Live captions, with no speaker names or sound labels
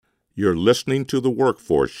You're listening to The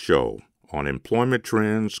Workforce Show on employment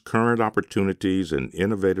trends, current opportunities, and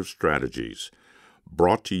innovative strategies,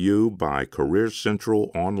 brought to you by Career Central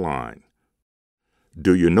Online.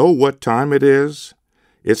 Do you know what time it is?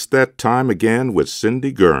 It's that time again with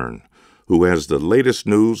Cindy Gurn, who has the latest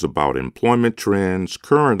news about employment trends,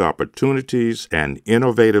 current opportunities, and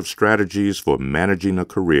innovative strategies for managing a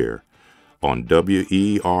career on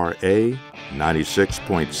WERA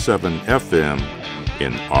 96.7 FM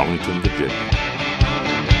in Arlington, Virginia.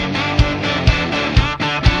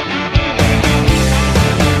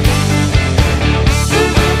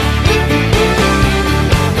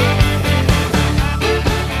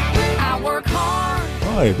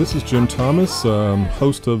 Hi, this is Jim Thomas,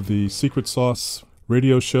 host of the Secret Sauce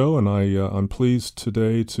radio show, and I'm pleased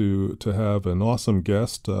today to have an awesome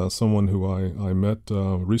guest, someone who I met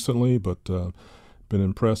recently, but been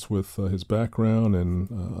impressed with his background,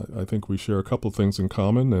 and I think we share a couple of things in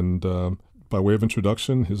common. And by way of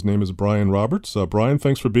introduction, his name is Brian Roberts. Brian,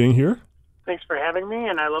 thanks for being here. Thanks for having me,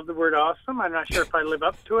 and I love the word awesome. I'm not sure if I live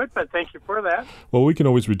up to it, but thank you for that. Well, we can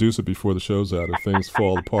always reduce it before the show's out if things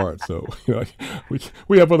fall apart. So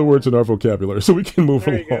we have other words in our vocabulary, so we can move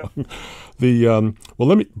along.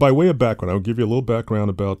 Let me, by way of background, I'll give you a little background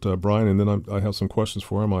about Brian, and then I have some questions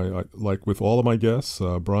for him. I like with all of my guests,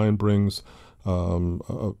 Brian brings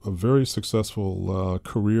a very successful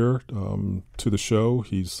career to the show.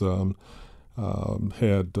 He's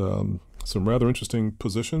had some rather interesting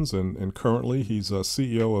positions, and currently he's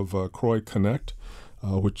CEO of Croix Connect,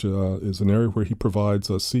 which is an area where he provides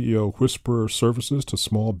CEO whisperer services to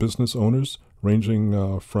small business owners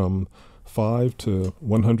ranging from 5 to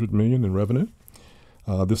 100 million in revenue.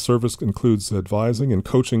 This service includes advising and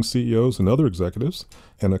coaching CEOs and other executives,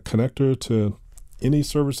 and a connector to any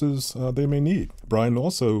services they may need. Brian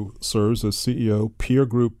also serves as CEO peer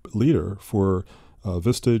group leader for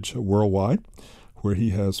Vistage Worldwide, where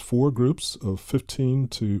he has 4 groups of 10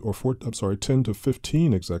 to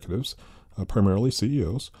 15 executives, primarily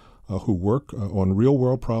CEOs, who work on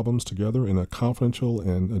real-world problems together in a confidential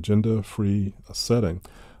and agenda-free setting.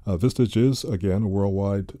 Vistage is, again, a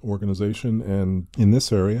worldwide organization, and in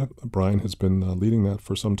this area, Brian has been leading that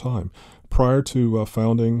for some time. Prior to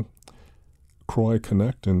founding Croix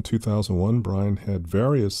Connect in 2001, Brian had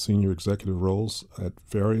various senior executive roles at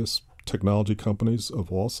various technology companies of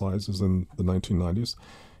all sizes in the 1990s.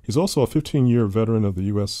 He's also a 15-year veteran of the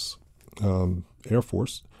U.S. Air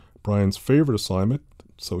Force. Brian's favorite assignment,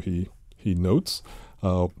 so he notes,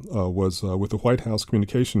 was with the White House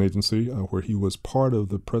Communication Agency, where he was part of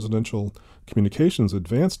the Presidential Communications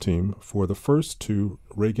Advance Team for the first 2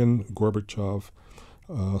 Reagan-Gorbechev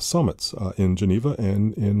summits in Geneva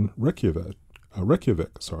and in Reykjavik.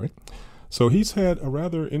 So he's had a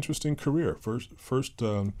rather interesting career. First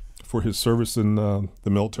for his service in the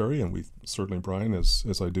military, and we certainly, Brian,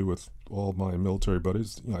 as I do with all my military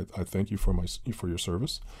buddies, I thank you for your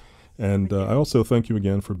service, and I also thank you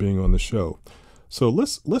again for being on the show. So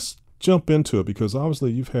let's jump into it, because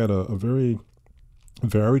obviously you've had a very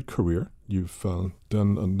varied career. You've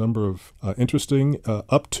done a number of interesting,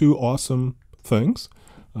 up to awesome things.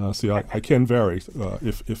 I can vary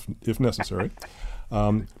if necessary.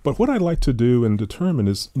 But what I'd like to do and determine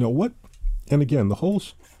is, what, and again, the whole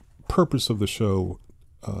purpose of the show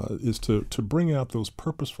is to bring out those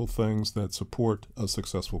purposeful things that support a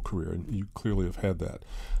successful career, and you clearly have had that.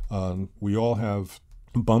 We all have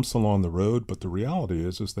bumps along the road, but the reality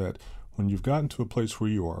is that when you've gotten to a place where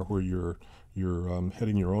you are, where you're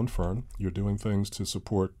heading your own firm, you're doing things to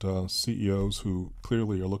support CEOs who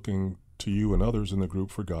clearly are looking to you and others in the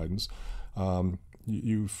group for guidance.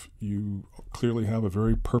 You clearly have a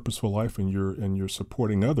very purposeful life, and you're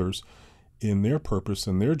supporting others in their purpose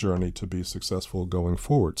and their journey to be successful going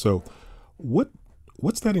forward. So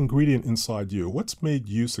what's that ingredient inside you? What's made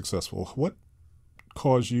you successful? What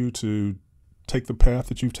caused you to take the path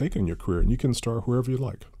that you've taken in your career? And you can start wherever you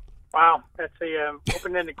like. Wow, that's a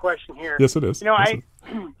open-ended question here. Yes, it is.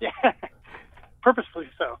 Yeah, purposefully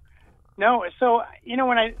so. No, so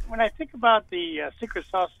when I think about the secret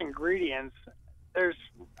sauce ingredients, there's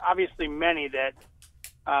obviously many that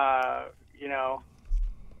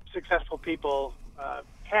successful people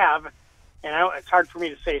have, and it's hard for me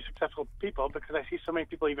to say successful people because I see so many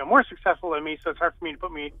people even more successful than me, so it's hard for me to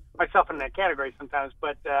put myself in that category sometimes.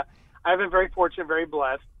 But I've been very fortunate, very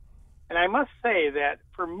blessed, and I must say that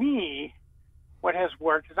for me, what has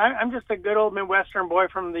worked is I'm just a good old Midwestern boy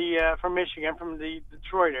from Michigan, from the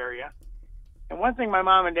Detroit area. And one thing my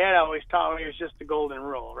mom and dad always taught me was just the golden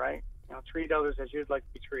rule, right? Treat others as you'd like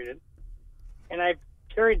to be treated. And I've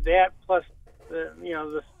carried that plus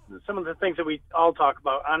some of the things that we all talk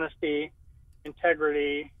about: honesty,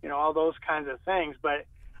 integrity, all those kinds of things. But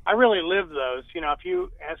I really live those. If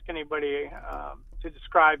you ask anybody to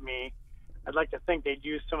describe me, I'd like to think they'd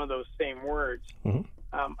use some of those same words.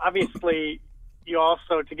 Mm-hmm. Obviously, you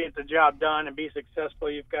also, to get the job done and be successful,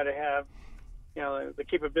 you've got to have, the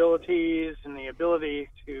capabilities and the ability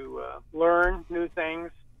to learn new things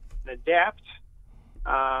and adapt.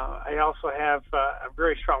 I also have a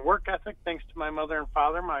very strong work ethic, thanks to my mother and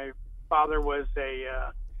father. My father was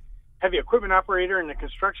a heavy equipment operator in the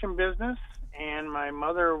construction business, and my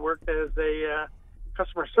mother worked as a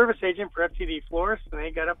customer service agent for FTD florists, and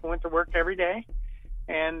they got up and went to work every day.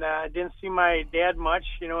 And I didn't see my dad much,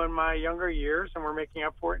 in my younger years, and we're making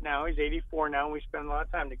up for it now. He's 84 now, and we spend a lot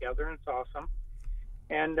of time together, and it's awesome.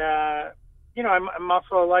 And, I'm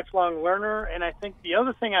also a lifelong learner, and I think the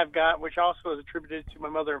other thing I've got, which also is attributed to my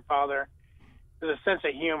mother and father, is a sense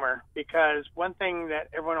of humor, because one thing that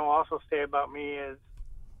everyone will also say about me is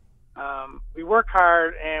we work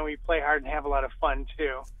hard and we play hard and have a lot of fun,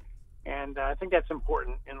 too. And I think that's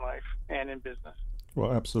important in life and in business.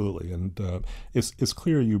 Well, absolutely, and it's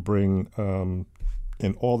clear you bring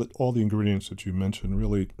and all the ingredients that you mentioned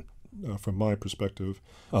really, from my perspective,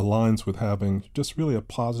 aligns with having just really a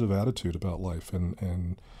positive attitude about life,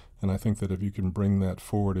 and I think that if you can bring that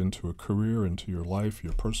forward into a career, into your life,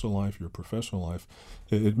 your personal life, your professional life,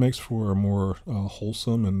 it makes for a more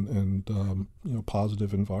wholesome and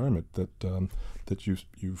positive environment that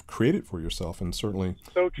you've created for yourself, and certainly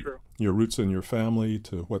so true. Your roots in your family,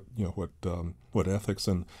 to what ethics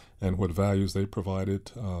and what values they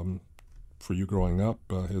provided for you growing up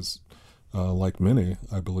has, like many,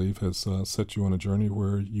 I believe, has set you on a journey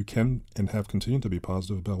where you can and have continued to be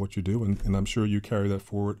positive about what you do, and I'm sure you carry that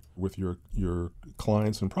forward with your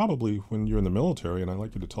clients, and probably when you're in the military. And I'd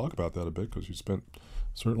like you to talk about that a bit, because you spent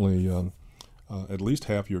certainly at least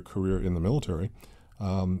half your career in the military.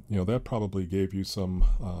 That probably gave you some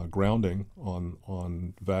grounding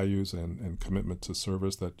on values and commitment to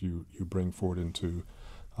service that you bring forward into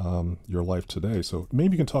your life today. So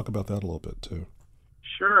maybe you can talk about that a little bit too.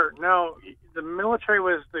 Sure. No, the military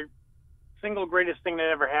was the single greatest thing that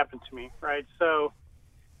ever happened to me, right? So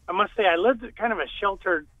I must say I lived kind of a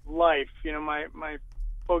sheltered life. My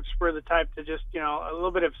folks were the type to just, a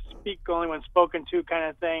little bit of speak only when spoken to kind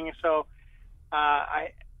of thing. So I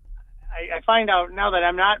find out now that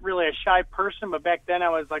I'm not really a shy person, but back then I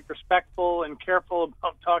was like respectful and careful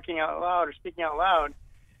about talking out loud or speaking out loud.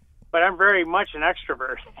 But I'm very much an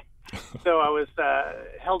extrovert. So I was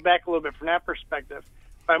held back a little bit from that perspective.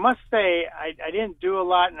 But I must say I didn't do a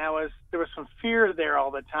lot, and there was some fear there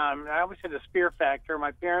all the time. I always had this fear factor.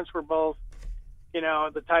 My parents were both,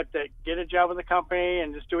 the type that get a job with the company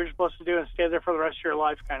and just do what you're supposed to do and stay there for the rest of your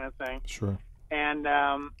life kind of thing. Sure. And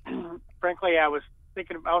frankly, I was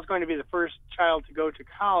thinking I was going to be the first child to go to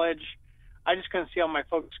college. I just couldn't see how my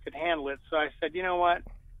folks could handle it. So I said, you know what?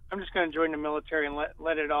 I'm just going to join the military and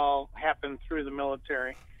let it all happen through the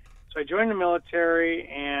military. So I joined the military,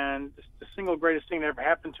 and the single greatest thing that ever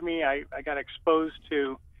happened to me, I got exposed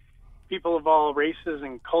to people of all races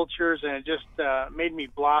and cultures, and it just made me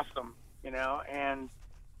blossom, And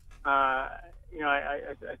I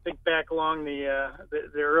think back along the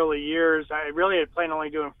early years, I really had planned only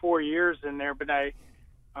doing 4 years in there, but I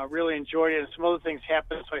really enjoyed it. And some other things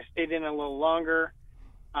happened, so I stayed in a little longer.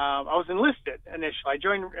 I was enlisted initially. I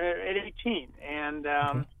joined at 18, and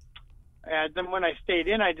then when I stayed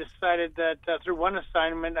in, I decided that through one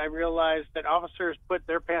assignment, I realized that officers put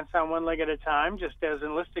their pants on one leg at a time, just as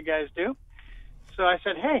enlisted guys do. So I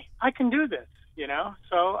said, hey, I can do this,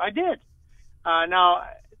 So I did. Now,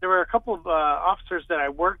 there were a couple of officers that I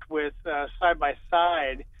worked with side by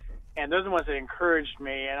side, and those are the ones that encouraged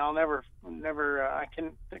me, and I'll never, I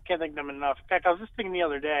can't think of them enough. In fact, I was just thinking the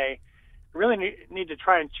other day, I really need to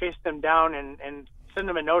try and chase them down and send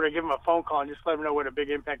them a note or give them a phone call and just let them know what a big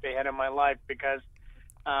impact they had on my life, because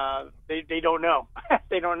they don't know.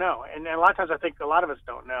 They don't know. And a lot of times I think a lot of us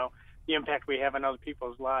don't know the impact we have on other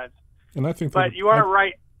people's lives. And I think but you are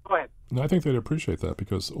right. Go ahead. I think they'd appreciate that,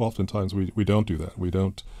 because oftentimes we don't do that. We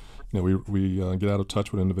don't, we get out of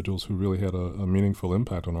touch with individuals who really had a meaningful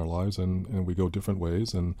impact on our lives, and we go different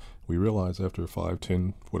ways, and we realize after 5,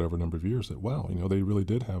 10, whatever number of years that, wow, they really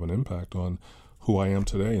did have an impact on who I am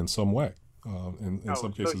today in some way. In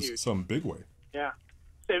some cases, so some big way. Yeah.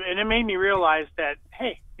 And it made me realize that,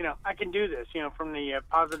 hey, I can do this, from the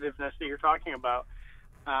positiveness that you're talking about.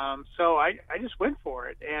 So I just went for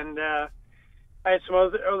it. And I had some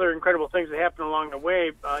other incredible things that happened along the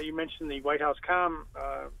way. You mentioned the White House comm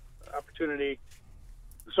opportunity.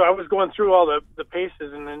 So I was going through all the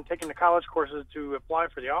paces and then taking the college courses to apply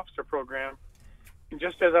for the officer program. And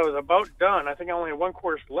just as I was about done, I think I only had one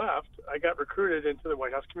course left, I got recruited into the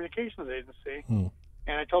White House Communications Agency.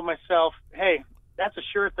 And I told myself, hey, that's a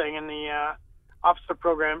sure thing, and the officer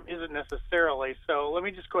program isn't necessarily. So let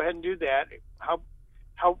me just go ahead and do that. How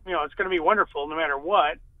it's going to be wonderful no matter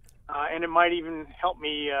what, and it might even help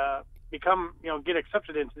me become, get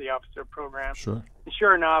accepted into the officer program. Sure. And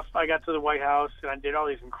sure enough, I got to the White House and I did all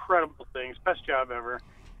these incredible things, best job ever.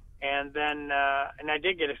 And then, and I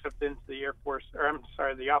did get accepted into the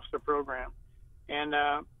the officer program, and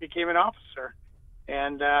became an officer.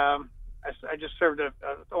 And I just served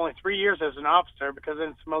only 3 years as an officer, because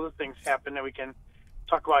then some other things happened that we can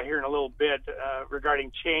talk about here in a little bit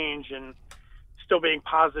regarding change and still being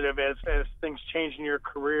positive as things change in your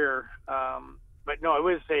career. But no, it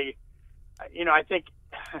was I think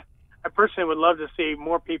I personally would love to see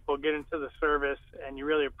more people get into the service, and you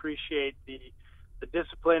really appreciate the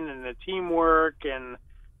discipline and the teamwork and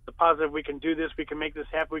the positive, we can do this, we can make this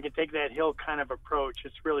happen, we can take that hill kind of approach.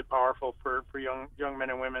 It's really powerful for young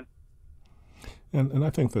men and women. And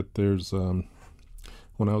I think that there's,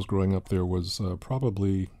 when I was growing up, there was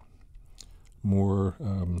probably more,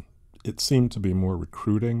 it seemed to be more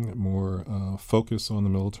recruiting, more focus on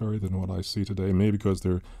the military than what I see today. Maybe because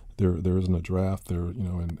there isn't a draft there,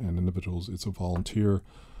 and individuals, it's a volunteer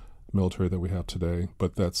military that we have today.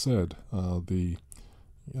 But that said,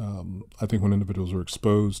 I think when individuals are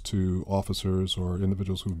exposed to officers or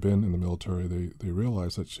individuals who've been in the military, they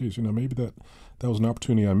realize that, geez, maybe that was an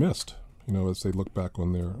opportunity I missed, as they look back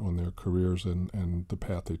on their careers and the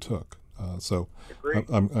path they took. So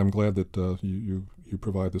I'm glad that you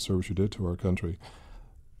provide the service you did to our country.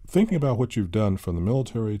 Thinking about what you've done from the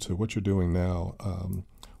military to what you're doing now,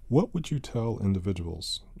 what would you tell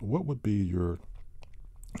individuals? What would be your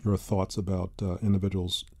thoughts about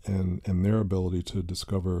individuals and their ability to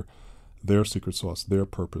discover their secret sauce, their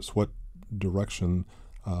purpose, what direction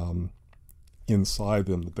inside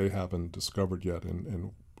them that they haven't discovered yet,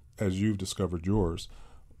 and as you've discovered yours,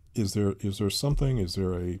 is there something? Is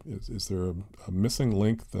there a missing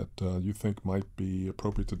link that you think might be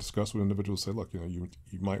appropriate to discuss with individuals? Say, look, you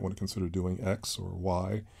might want to consider doing X or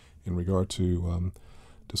Y in regard to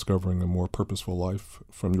discovering a more purposeful life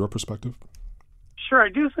from your perspective. Sure, I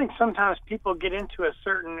do think sometimes people get into a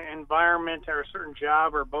certain environment or a certain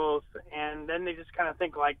job or both, and then they just kind of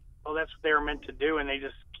think like, well, that's what they were meant to do, and they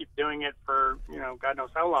just keep doing it for, God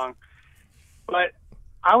knows how long. But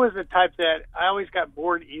I was the type that I always got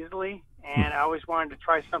bored easily, and I always wanted to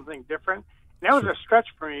try something different. And that was a stretch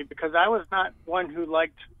for me, because I was not one who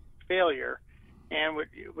liked failure and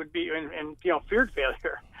would be and feared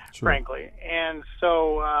failure, frankly. And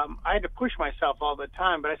so I had to push myself all the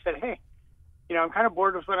time. But I said, hey, I'm kind of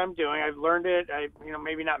bored with what I'm doing. I've learned it. I,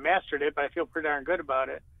 maybe not mastered it, but I feel pretty darn good about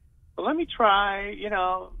it. But let me try,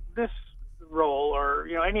 this role or,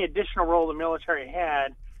 any additional role the military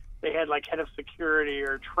had. They had like head of security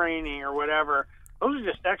or training or whatever. Those are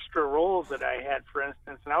just extra roles that I had, for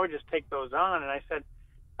instance, and I would just take those on. And I said,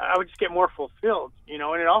 I would just get more fulfilled,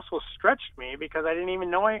 and it also stretched me, because I didn't even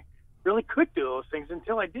know I really could do those things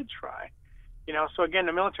until I did try, So again,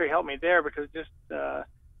 the military helped me there, because it just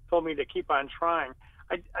told me to keep on trying.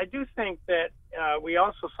 I do think that we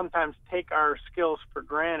also sometimes take our skills for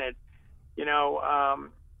granted.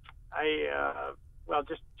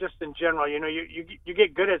 Just in general, you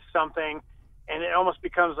get good at something, and it almost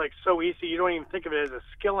becomes like so easy you don't even think of it as a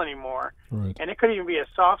skill anymore. Right. And it could even be a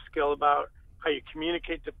soft skill about how you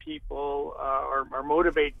communicate to people or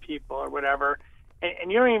motivate people or whatever,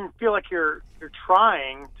 and you don't even feel like you're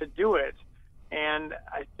trying to do it. And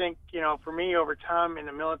I think, for me over time in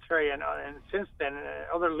the military and since then,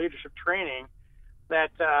 other leadership training,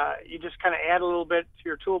 that you just kind of add a little bit to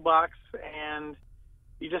your toolbox and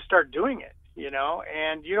you just start doing it,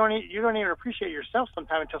 and you don't even appreciate yourself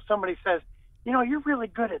sometimes until somebody says, you're really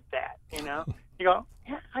good at that, You go,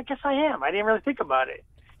 yeah, I guess I am. I didn't really think about it.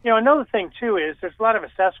 Another thing, too, is there's a lot of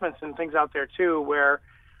assessments and things out there, too, where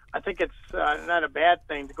I think it's not a bad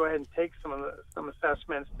thing to go ahead and take some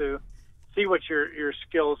assessments to see what your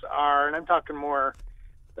skills are, and I'm talking more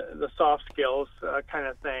the soft skills kind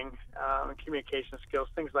of thing, communication skills,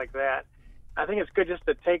 things like that. I think it's good just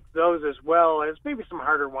to take those as well as maybe some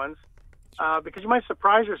harder ones, because you might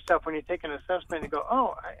surprise yourself when you take an assessment and go,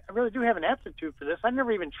 oh, I really do have an aptitude for this. I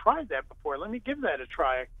never even tried that before. Let me give that a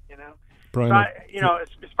try, Brian, So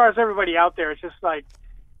as far as everybody out there, it's just like,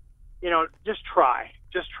 just try.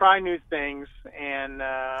 Just try new things, and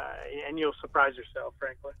you'll surprise yourself,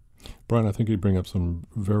 frankly. Brian, I think you bring up some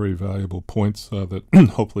very valuable points that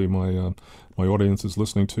hopefully my audience is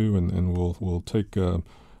listening to, and will take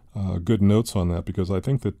good notes on that, because I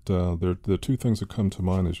think that there are two things that come to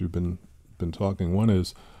mind as you've been been talking. One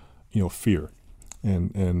is, fear.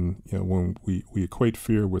 And when we equate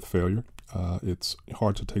fear with failure, it's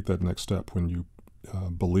hard to take that next step when you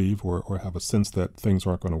believe or have a sense that things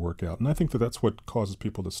aren't going to work out. And I think that that's what causes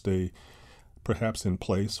people to stay perhaps in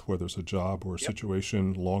place, whether it's a job or a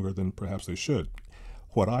situation, longer than perhaps they should.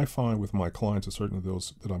 What I find with my clients, and certainly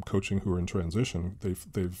those that I'm coaching who are in transition,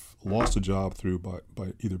 they've lost a job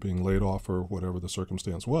by either being laid off or whatever the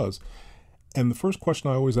circumstance was. And the first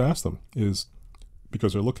question I always ask them is,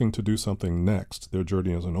 because they're looking to do something next, their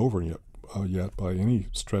journey isn't over yet by any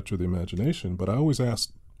stretch of the imagination, but I always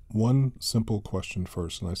ask one simple question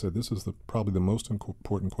first. And I said, this is probably the most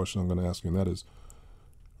important question I'm going to ask you, and that is,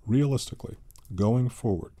 realistically, going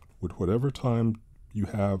forward, with whatever time you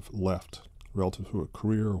have left relative to a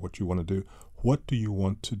career or what you want to do, what do you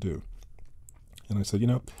want to do? And I said,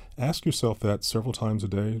 ask yourself that several times a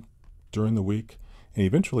day during the week, and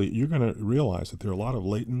eventually you're going to realize that there are a lot of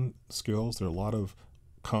latent skills, there are a lot of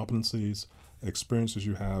competencies, experiences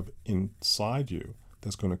you have inside you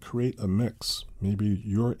that's going to create a mix, maybe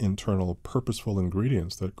your internal purposeful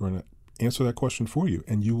ingredients that are going to answer that question for you,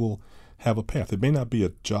 and you will have a path. It may not be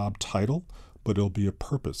a job title, but it'll be a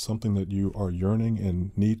purpose, something that you are yearning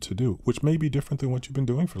and need to do, which may be different than what you've been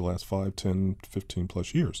doing for the last 5, 10, 15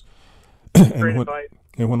 plus years. And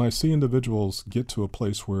when I see individuals get to a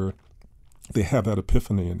place where they have that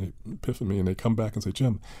epiphany and they come back and say,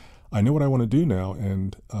 Jim, I know what I want to do now,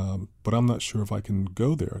 and but I'm not sure if I can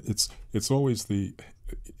go there. It's always the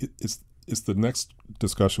next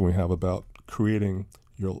discussion we have about creating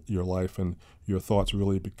your life, and your thoughts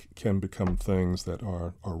really can become things that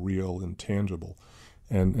are real and tangible,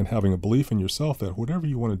 and having a belief in yourself that whatever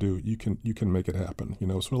you want to do, you can make it happen.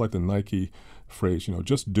 Sort of like the Nike phrase,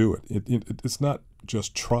 just do it. It's not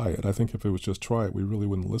just try it. I think if it was just try it, we really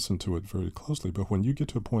wouldn't listen to it very closely. But when you get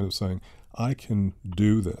to a point of saying, I can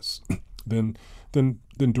do this, then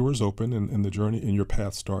doors open, and the journey and your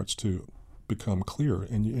path starts to become clear,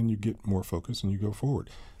 and you get more focused and you go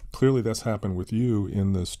forward. Clearly, that's happened with you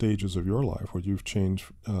in the stages of your life where you've changed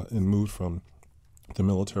and moved from the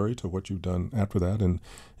military to what you've done after that, and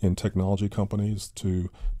in technology companies to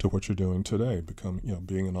what you're doing today,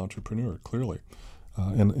 being an entrepreneur, clearly.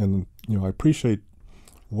 And I appreciate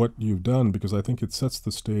what you've done, because I think it sets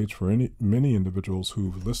the stage for many individuals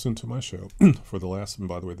who've listened to my show for the last, and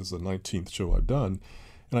by the way, this is the 19th show I've done,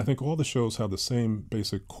 and I think all the shows have the same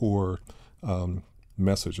basic core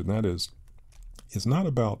message, and that is, it's not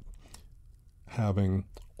about having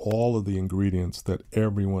all of the ingredients that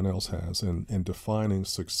everyone else has and defining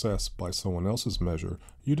success by someone else's measure.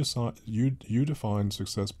 You define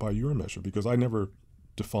success by your measure, because I never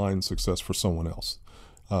define success for someone else.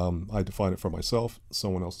 I define it for myself.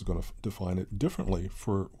 Someone else is going to define it differently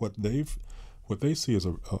for what they see as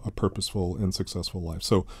a purposeful and successful life.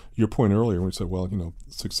 So your point earlier when you said, well,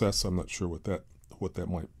 success, I'm not sure what that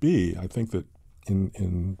might be. I think that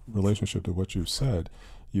in relationship to what you've said,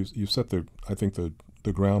 you set the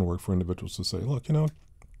groundwork for individuals to say, look,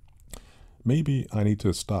 maybe I need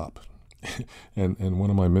to stop. and one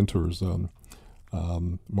of my mentors,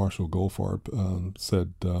 Marshall Goldsmith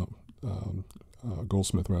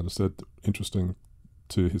said interesting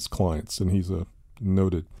to his clients, and he's a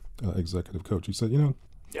noted executive coach. He said,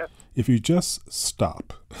 yes, if you just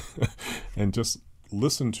stop and just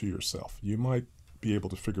listen to yourself, you might be able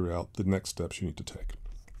to figure out the next steps you need to take.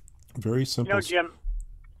 Very simple. Jim,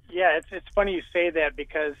 yeah, it's funny you say that,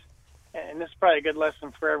 because, and this is probably a good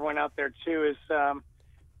lesson for everyone out there too, is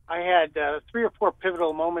I had 3 or 4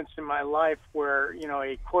 pivotal moments in my life where,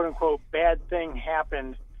 a quote unquote bad thing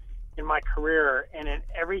happened in my career, and in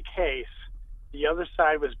every case, the other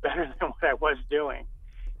side was better than what I was doing.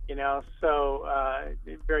 So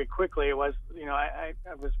very quickly it was, I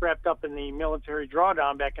was wrapped up in the military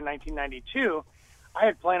drawdown back in 1992. I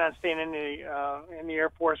had planned on staying in the Air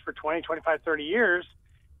Force for 20, 25, 30 years.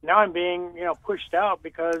 Now I'm being, pushed out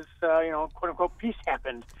because, quote unquote, peace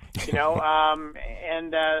happened,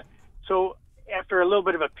 so after a little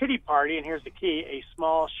bit of a pity party, and here's the key, a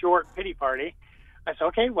small, short pity party, I said,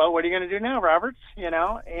 okay, well, what are you going to do now, Roberts? And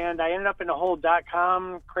I ended up in the whole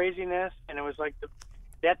 .com craziness, and it was like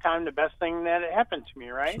that time the best thing that had happened to me,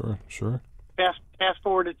 right? Sure. Fast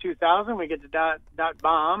forward to 2000, we get the dot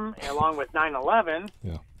bomb along with 9/11.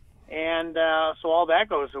 Yeah. And so all that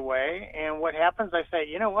goes away. And what happens, I say,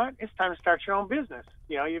 you know what? It's time to start your own business.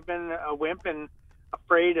 You've been a wimp and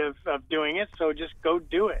afraid of doing it, so just go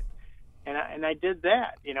do it. And I did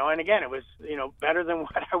that, and again, it was, better than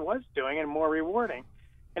what I was doing and more rewarding.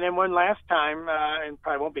 And then one last time, and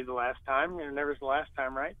probably won't be the last time, never is the last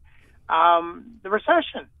time, right? The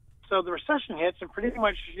recession. So the recession hits and pretty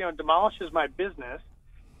much, demolishes my business.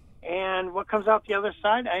 And what comes out the other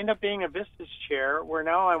side, I end up being a Vistage chair, where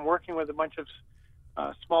now I'm working with a bunch of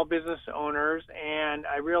small business owners, and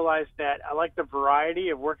I realized that I like the variety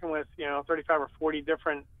of working with 35 or 40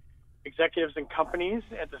 different executives and companies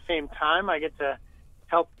at the same time. I get to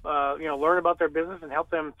help learn about their business and help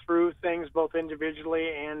them through things both individually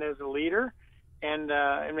and as a leader, and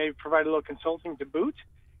maybe provide a little consulting to boot.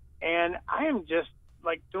 And I am just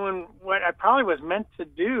like doing what I probably was meant to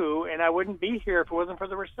do, and I wouldn't be here if it wasn't for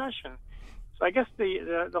the recession. So I guess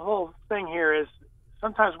the whole thing here is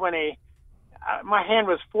sometimes when my hand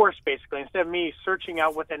was forced, basically, instead of me searching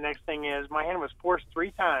out what the next thing is, my hand was forced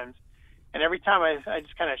 3 times. And every time I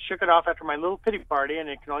just kind of shook it off after my little pity party, and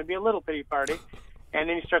it can only be a little pity party. And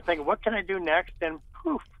then you start thinking, what can I do next? And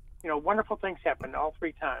poof, wonderful things happen all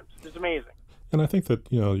 3 times. It's amazing. And I think that,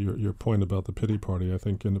 your point about the pity party, I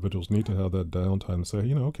think individuals need to have that downtime and say,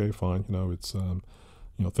 okay, fine. It's,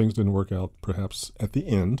 things didn't work out perhaps at the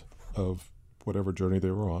end of whatever journey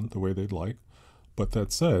they were on the way they'd like. But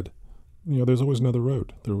that said, there's always another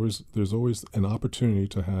road. There's always an opportunity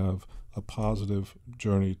to have a positive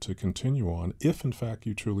journey to continue on, if in fact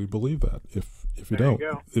you truly believe that. If you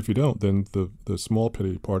don't, then the small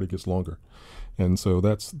pity party gets longer. And so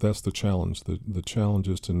that's the challenge. The challenge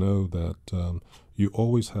is to know that you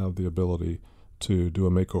always have the ability to do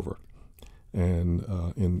a makeover and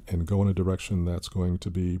go in a direction that's going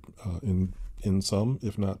to be in some,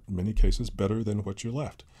 if not many cases, better than what you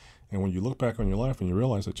left. And when you look back on your life and you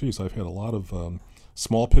realize that, geez, I've had a lot of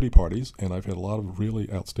small pity parties, and I've had a lot of really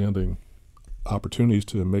outstanding opportunities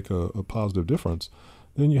to make a positive difference,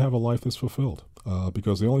 then you have a life that's fulfilled.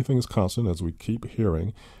 Because the only thing that's constant, as we keep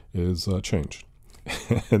hearing, is change.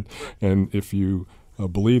 and if you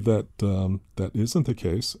believe that that isn't the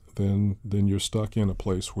case, then you're stuck in a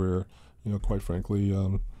place where, quite frankly,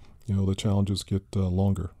 the challenges get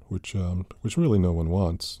longer, which really no one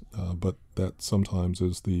wants. But that sometimes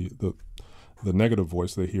is the negative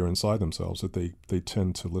voice they hear inside themselves that they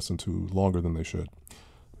tend to listen to longer than they should.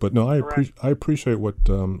 But no, I appreciate what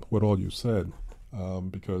all you said,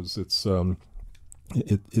 because it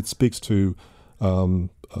speaks to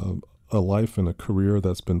a life and a career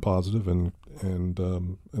that's been positive, and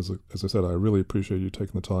as I said, I really appreciate you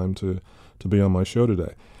taking the time to be on my show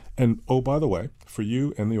today. And oh, by the way, for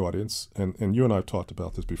you and the audience, and you and I have talked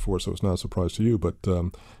about this before, so it's not a surprise to you, but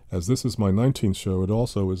as this is my 19th show, it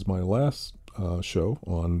also is my last show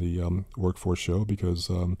on the Workforce Show, because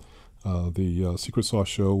the Secret Sauce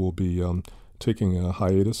Show will be taking a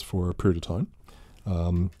hiatus for a period of time.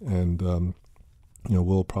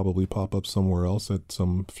 We'll probably pop up somewhere else at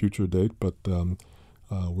some future date, but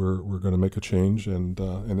we're going to make a change, and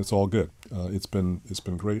it's all good. It's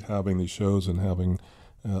been great having these shows and having,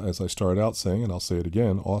 as I started out saying, and I'll say it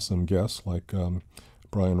again, awesome guests like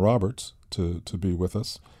Brian Roberts to be with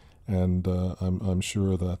us, and I'm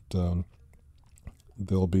sure that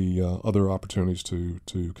there'll be other opportunities to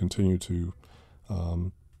continue to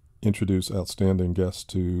introduce outstanding guests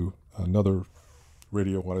to another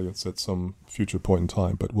radio audience at some future point in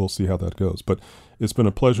time, but we'll see how that goes. But it's been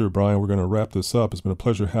a pleasure, Brian. We're going to wrap this up. It's been a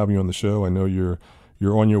pleasure having you on the show. I know you're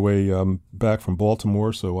on your way back from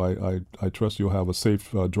Baltimore, so I trust you'll have a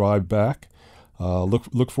safe drive back.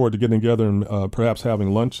 Look forward to getting together and perhaps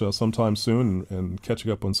having lunch sometime soon and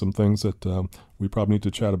catching up on some things that we probably need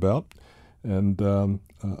to chat about. And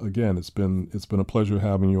again, it's been a pleasure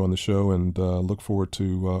having you on the show, and look forward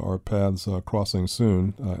to our paths crossing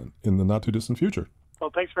soon in the not too distant future.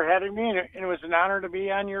 Well, thanks for having me, and it was an honor to be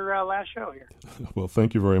on your last show here. Well,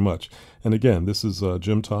 thank you very much. And again, this is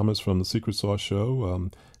Jim Thomas from the Secret Sauce Show,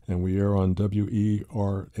 and we air on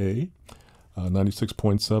WERA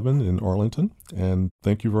 96.7 in Arlington. And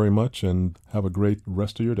thank you very much, and have a great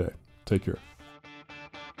rest of your day. Take care.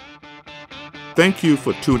 Thank you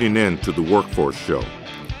for tuning in to the Workforce Show.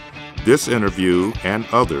 This interview and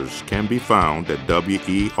others can be found at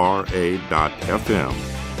WERA.FM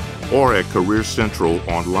or at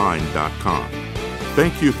CareerCentralOnline.com.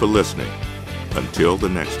 Thank you for listening. Until the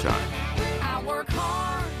next time. I work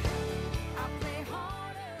hard, I play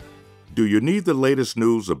harder. Do you need the latest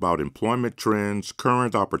news about employment trends,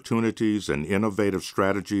 current opportunities, and innovative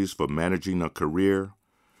strategies for managing a career?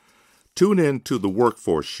 Tune in to the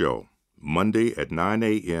Workforce Show, Monday at 9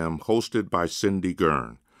 a.m., hosted by Cindy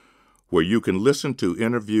Gurn, where you can listen to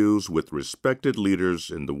interviews with respected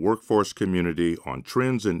leaders in the workforce community on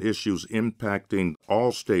trends and issues impacting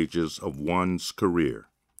all stages of one's career.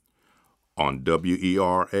 On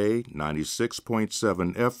WERA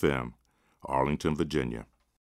 96.7 FM, Arlington, Virginia.